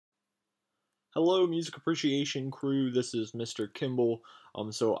Hello, music appreciation crew. This is Mr. Kimball.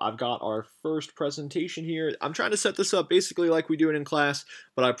 So I've got our first presentation here. I'm trying to set this up basically like we do it in class,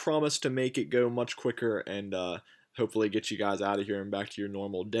 but I promise to make it go much quicker and hopefully get you guys out of here and back to your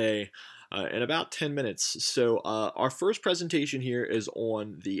normal day in about 10 minutes. So our first presentation here is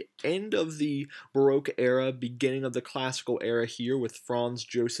on the end of the Baroque era, beginning of the classical era here with Franz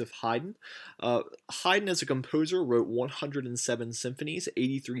Joseph Haydn. Haydn, as a composer, wrote 107 symphonies,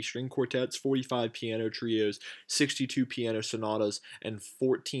 83 string quartets, 45 piano trios, 62 piano sonatas, and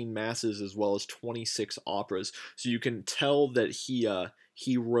 14 masses, as well as 26 operas. So you can tell that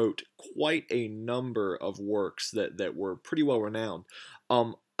he wrote quite a number of works that were pretty well renowned.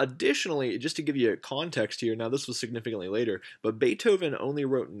 Additionally, just to give you a context here, now this was significantly later, but Beethoven only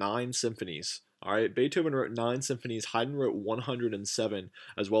wrote 9 symphonies. All right, Beethoven wrote 9 symphonies. Haydn wrote 107,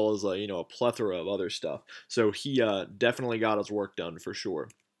 as well as a plethora of other stuff. So he definitely got his work done for sure.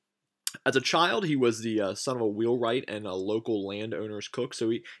 As a child, he was the son of a wheelwright and a local landowner's cook, so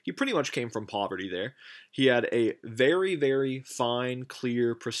he pretty much came from poverty there. He had a very, very fine,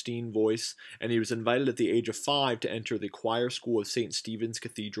 clear, pristine voice, and he was invited at the age of 5 to enter the choir school of St. Stephen's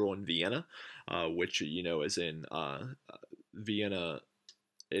Cathedral in Vienna, which, is in Vienna,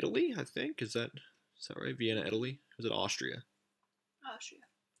 Italy, I think. Is that right? Vienna, Italy? Or is it Austria? Austria.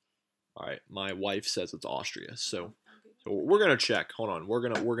 All right, my wife says it's Austria, so we're gonna check. Hold on, we're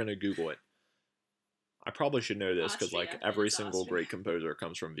gonna Google it. I probably should know this because every single great composer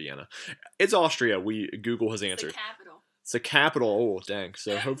comes from Vienna. It's Austria. Google has answered. It's the capital. It's the capital. Oh dang!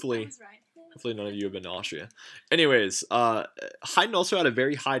 So hopefully none of you have been to Austria. Anyways, Haydn also had a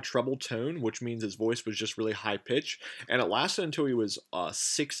very high treble tone, which means his voice was just really high pitch, and it lasted until he was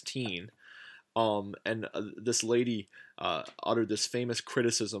 16. And this lady uttered this famous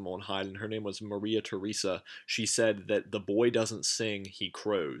criticism on Haydn. Her name was Maria Theresa. She said that the boy doesn't sing, he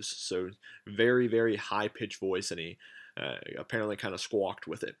crows. So very, very high-pitched voice, and he apparently kind of squawked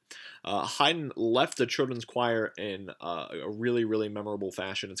with it. Haydn left the children's choir in a really, really memorable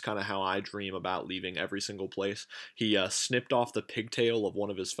fashion. It's kind of how I dream about leaving every single place. He snipped off the pigtail of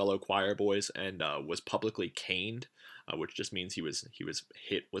one of his fellow choir boys and was publicly caned. Which just means he was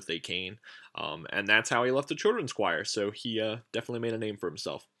hit with a cane, and that's how he left the children's choir. So he definitely made a name for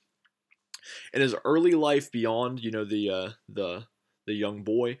himself. In his early life, beyond the young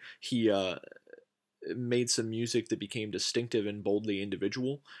boy, he made some music that became distinctive and boldly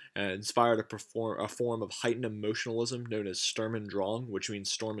individual, and inspired a form of heightened emotionalism known as Sturm und Drang, which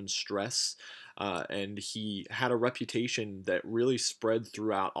means storm and stress. And he had a reputation that really spread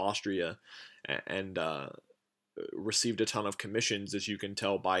throughout Austria, and received a ton of commissions, as you can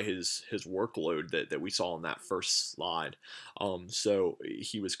tell by his workload that we saw in that first slide. So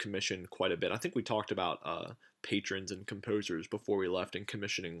he was commissioned quite a bit. I think we talked about patrons and composers before we left in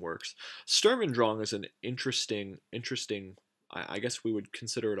commissioning works. Sturm und Drang is an interesting. I guess we would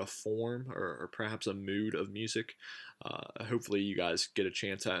consider it a form or perhaps a mood of music. Hopefully you guys get a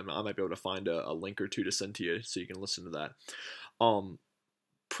chance. I might be able to find a link or two to send to you so you can listen to that.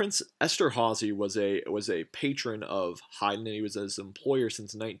 Prince Esterhazy was a patron of Haydn, and he was his employer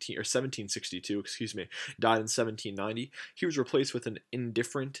since 1762. Excuse me, died in 1790. He was replaced with an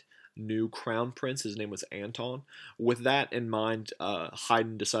indifferent new crown prince. His name was Anton. With that in mind,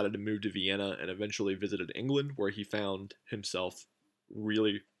 Haydn decided to move to Vienna and eventually visited England, where he found himself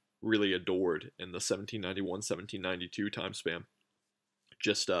really, really adored in the 1791-1792 time span.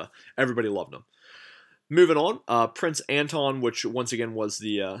 Just everybody loved him. Moving on, Prince Anton, which once again was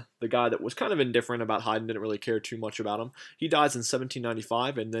the guy that was kind of indifferent about Haydn, didn't really care too much about him. He dies in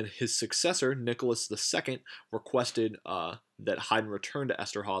 1795, and then his successor, Nicholas II, requested that Haydn return to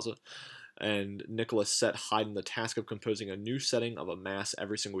Esterhazy, and Nicholas set Haydn the task of composing a new setting of a mass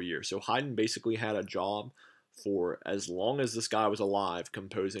every single year. So Haydn basically had a job for as long as this guy was alive,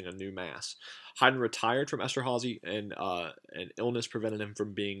 composing a new mass. Haydn retired from Esterhazy, and an illness prevented him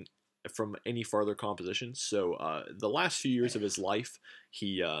from any further compositions. So the last few years of his life,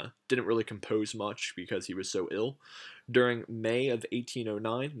 he didn't really compose much because he was so ill. During May of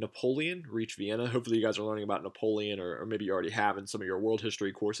 1809, Napoleon reached Vienna. Hopefully you guys are learning about Napoleon, or maybe you already have in some of your world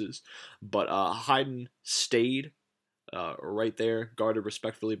history courses. But Haydn stayed right there, guarded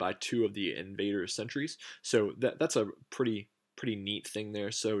respectfully by 2 of the invaders' sentries. So that's a pretty neat thing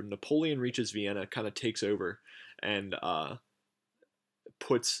there. So Napoleon reaches Vienna, kind of takes over, and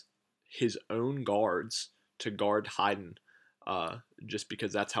puts his own guards to guard Haydn, just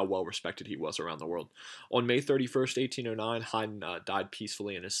because that's how well respected he was around the world. On May 31st, 1809, Haydn died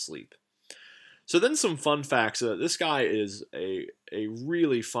peacefully in his sleep. So then some fun facts. This guy is a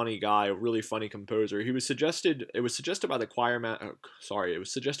really funny guy, a really funny composer. It was suggested by the choir master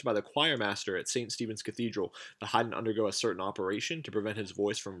at St. Stephen's Cathedral that Haydn undergo a certain operation to prevent his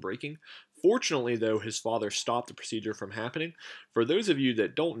voice from breaking. Fortunately, though, his father stopped the procedure from happening. For those of you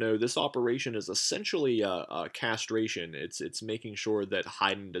that don't know, this operation is essentially a castration. It's making sure that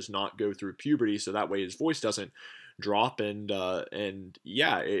Haydn does not go through puberty, so that way his voice doesn't drop, and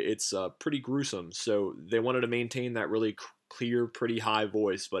yeah, it's pretty gruesome. So they wanted to maintain that really clear, pretty high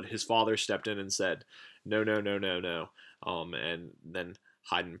voice, but his father stepped in and said, no, no, no, no, no. And then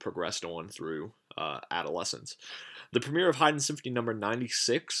Haydn progressed on through adolescence. The premiere of Haydn Symphony Number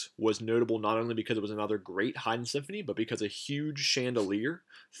 96 was notable not only because it was another great Haydn symphony, but because a huge chandelier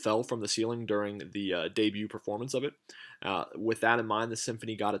fell from the ceiling during the debut performance of it. With that in mind, the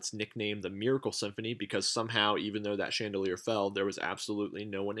symphony got its nickname the Miracle Symphony because somehow, even though that chandelier fell, there was absolutely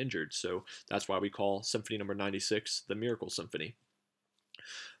no one injured. So that's why we call Symphony Number 96 the Miracle Symphony.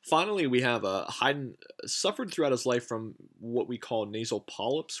 Finally, we have Haydn suffered throughout his life from what we call nasal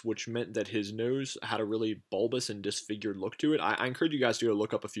polyps, which meant that his nose had a really bulbous and disfigured look to it. I encourage you guys to go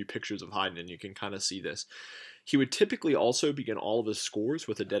look up a few pictures of Haydn, and you can kind of see this. He would typically also begin all of his scores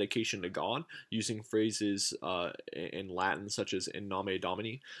with a dedication to God, using phrases in Latin such as in nome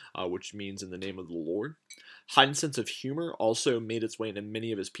Domini, which means in the name of the Lord. Haydn's sense of humor also made its way into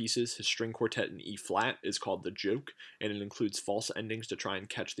many of his pieces. His string quartet in E flat is called The Joke, and it includes false endings to try and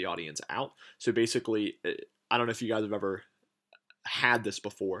catch the audience out. So basically, I don't know if you guys have ever had this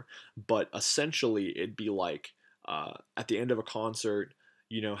before, but essentially it'd be like at the end of a concert,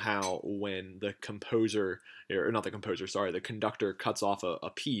 you know how when the conductor cuts off a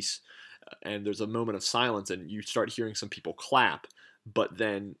piece and there's a moment of silence and you start hearing some people clap, but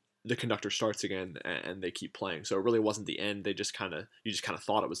then the conductor starts again and they keep playing. So it really wasn't the end. You just kind of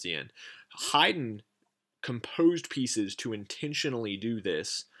thought it was the end. Haydn composed pieces to intentionally do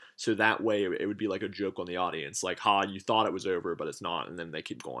this, so that way it would be like a joke on the audience, like, you thought it was over, but it's not, and then they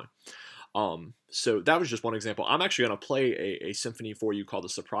keep going. So that was just one example. I'm actually going to play a symphony for you called the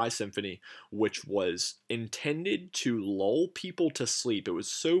Surprise Symphony, which was intended to lull people to sleep. It was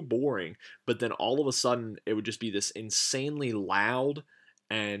so boring, but then all of a sudden it would just be this insanely loud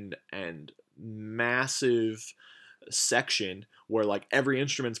and massive section where like every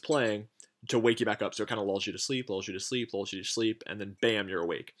instrument's playing to wake you back up. So it kind of lulls you to sleep, and then bam, you're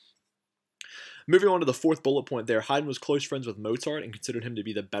awake. Moving on to the fourth bullet point there, Haydn was close friends with Mozart and considered him to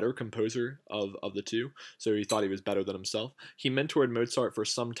be the better composer of the two, so he thought he was better than himself. He mentored Mozart for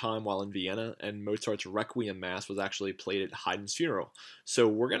some time while in Vienna, and Mozart's Requiem Mass was actually played at Haydn's funeral. So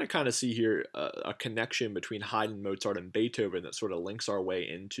we're going to kind of see here a connection between Haydn, Mozart, and Beethoven that sort of links our way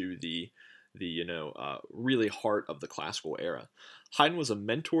into the really heart of the classical era. Haydn was a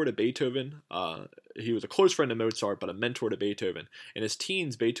mentor to Beethoven. He was a close friend to Mozart, but a mentor to Beethoven. In his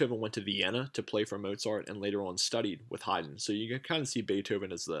teens, Beethoven went to Vienna to play for Mozart and later on studied with Haydn. So you can kind of see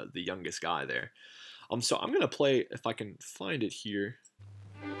Beethoven as the youngest guy there. So I'm going to play, if I can find it here.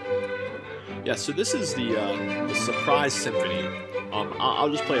 Yeah, so this is the Surprise Symphony. I'll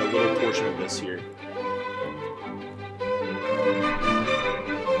just play a little portion of this here.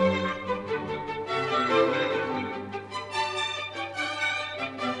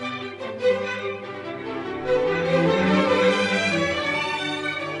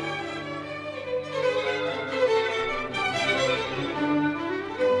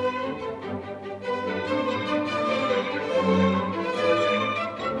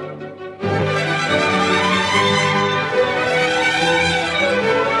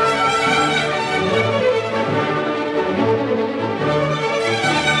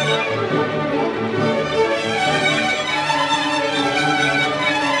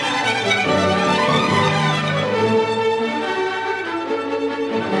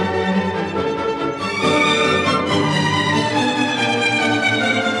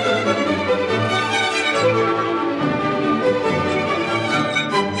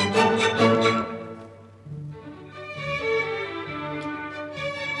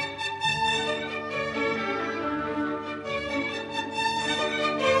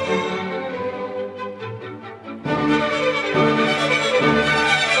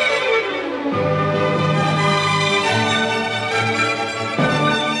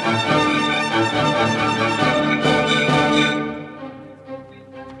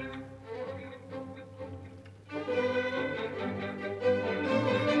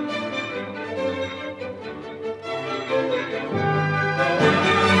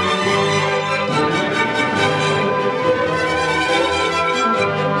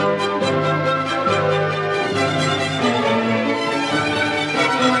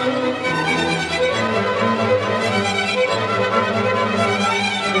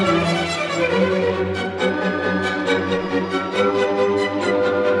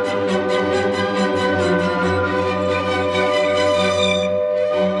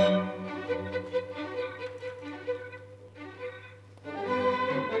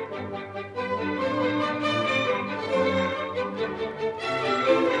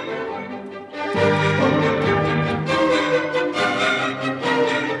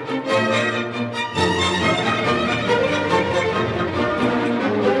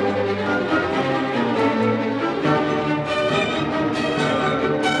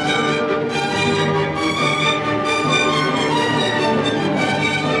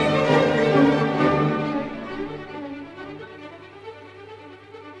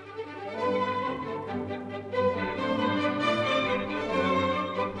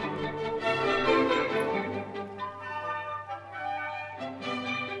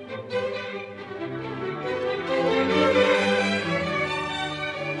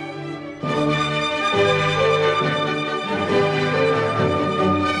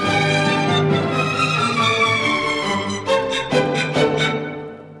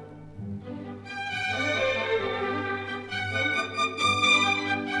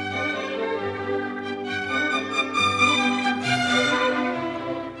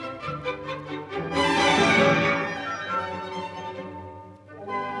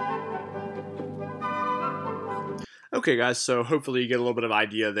 Okay, guys, so hopefully you get a little bit of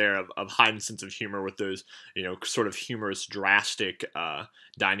idea there of Haydn's sense of humor with those, sort of humorous, drastic,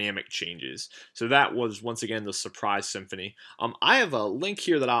 dynamic changes. So that was, once again, the Surprise Symphony. I have a link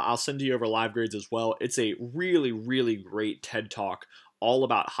here that I'll send to you over live grades as well. It's a really, really great TED Talk all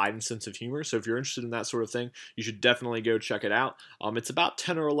about Haydn's sense of humor. So if you're interested in that sort of thing, you should definitely go check it out. It's about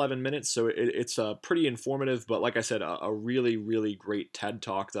 10 or 11 minutes, so it's pretty informative, but like I said, a really, really great TED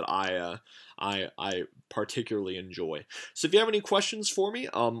Talk that I particularly enjoy. So if you have any questions for me,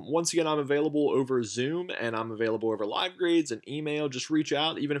 once again, I'm available over Zoom and I'm available over live grades and email. Just reach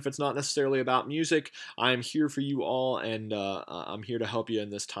out, even if it's not necessarily about music. I'm here for you all, and I'm here to help you in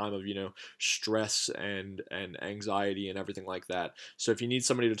this time of stress and anxiety and everything like that. So if you need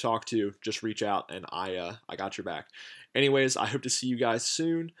somebody to talk to, just reach out, and I got your back. Anyways, I hope to see you guys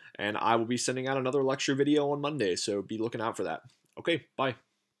soon, and I will be sending out another lecture video on Monday, so be looking out for that. Okay, bye.